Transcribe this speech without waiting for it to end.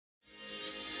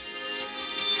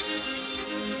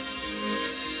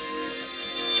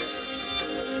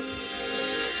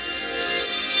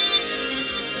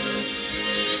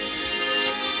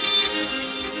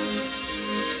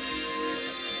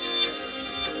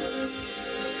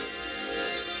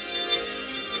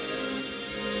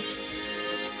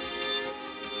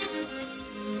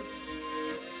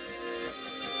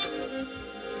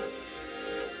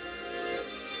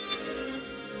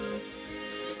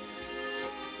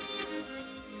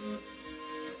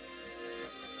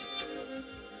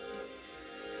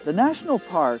The national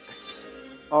parks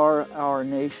are our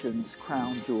nation's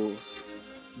crown jewels.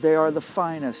 They are the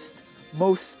finest,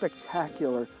 most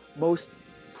spectacular, most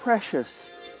precious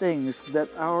things that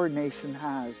our nation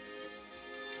has.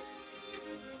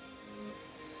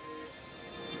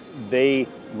 They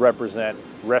represent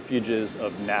refuges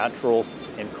of natural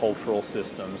and cultural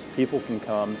systems. People can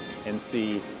come and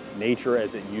see nature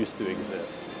as it used to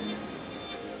exist.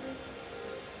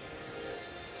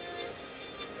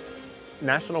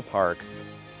 National parks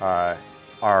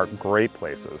are great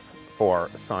places for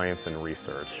science and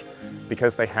research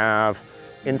because they have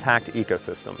intact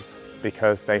ecosystems,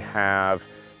 because they have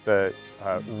the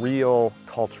real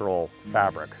cultural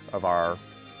fabric of our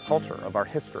culture, of our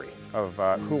history, of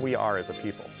who we are as a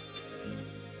people.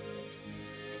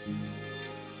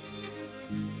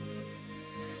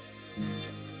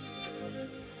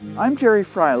 I'm Jerry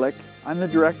FREILICH. I'm the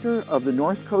director of the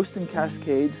North Coast and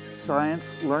Cascades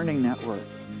Science Learning Network.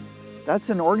 That's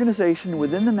an organization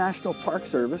within the National Park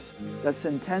Service that's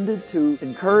intended to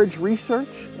encourage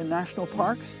research in national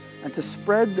parks and to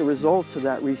spread the results of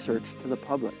that research to the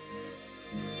public.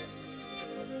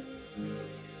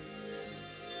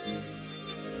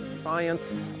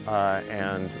 Science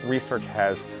and research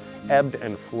has ebbed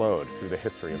and flowed through the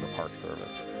history of the Park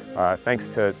Service. Thanks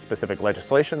to specific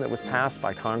legislation that was passed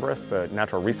by Congress, the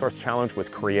Natural Resource Challenge was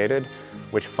created,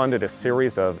 which funded a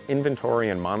series of inventory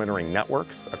and monitoring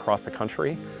networks across the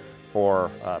country for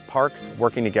parks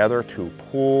working together to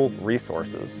pool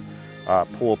resources,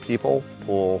 pool people,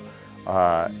 pool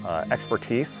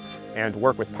expertise, and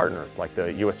work with partners like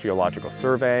the U.S. Geological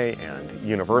Survey and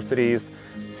universities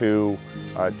to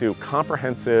do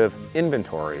comprehensive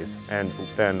inventories and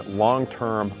then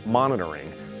long-term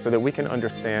monitoring so that we can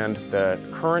understand the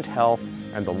current health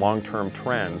and the long-term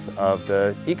trends of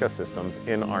the ecosystems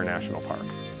in our national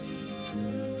parks.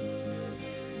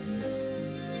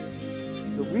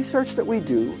 The research that we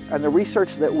do and the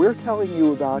research that we're telling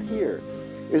you about here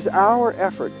is our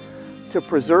effort to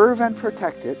preserve and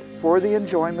protect it for the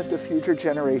enjoyment of future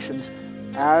generations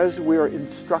as we are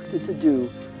instructed to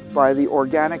do by the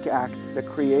organic act that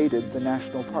created the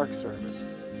National Park Service.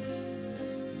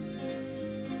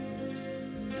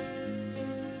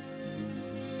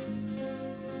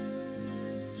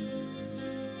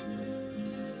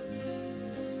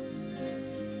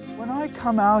 When I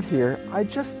come out here, I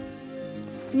just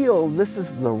feel this is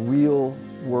the real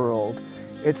world.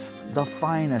 It's the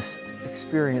finest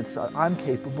experience I'm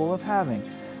capable of having.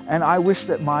 And I wish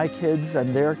that my kids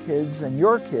and their kids and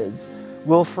your kids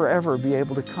will forever be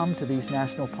able to come to these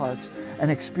national parks and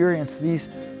experience these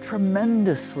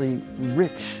tremendously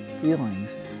rich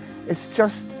feelings. It's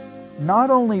just not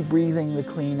only breathing the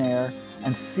clean air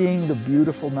and seeing the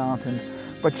beautiful mountains,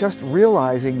 but just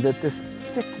realizing that this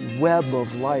thick web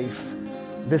of life,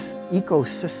 this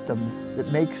ecosystem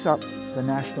that makes up the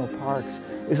national parks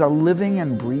is a living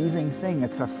and breathing thing.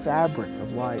 It's a fabric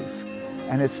of life.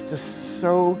 And it's just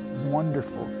so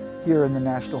wonderful here in the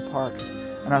national parks.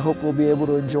 And I hope we'll be able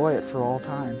to enjoy it for all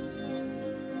time.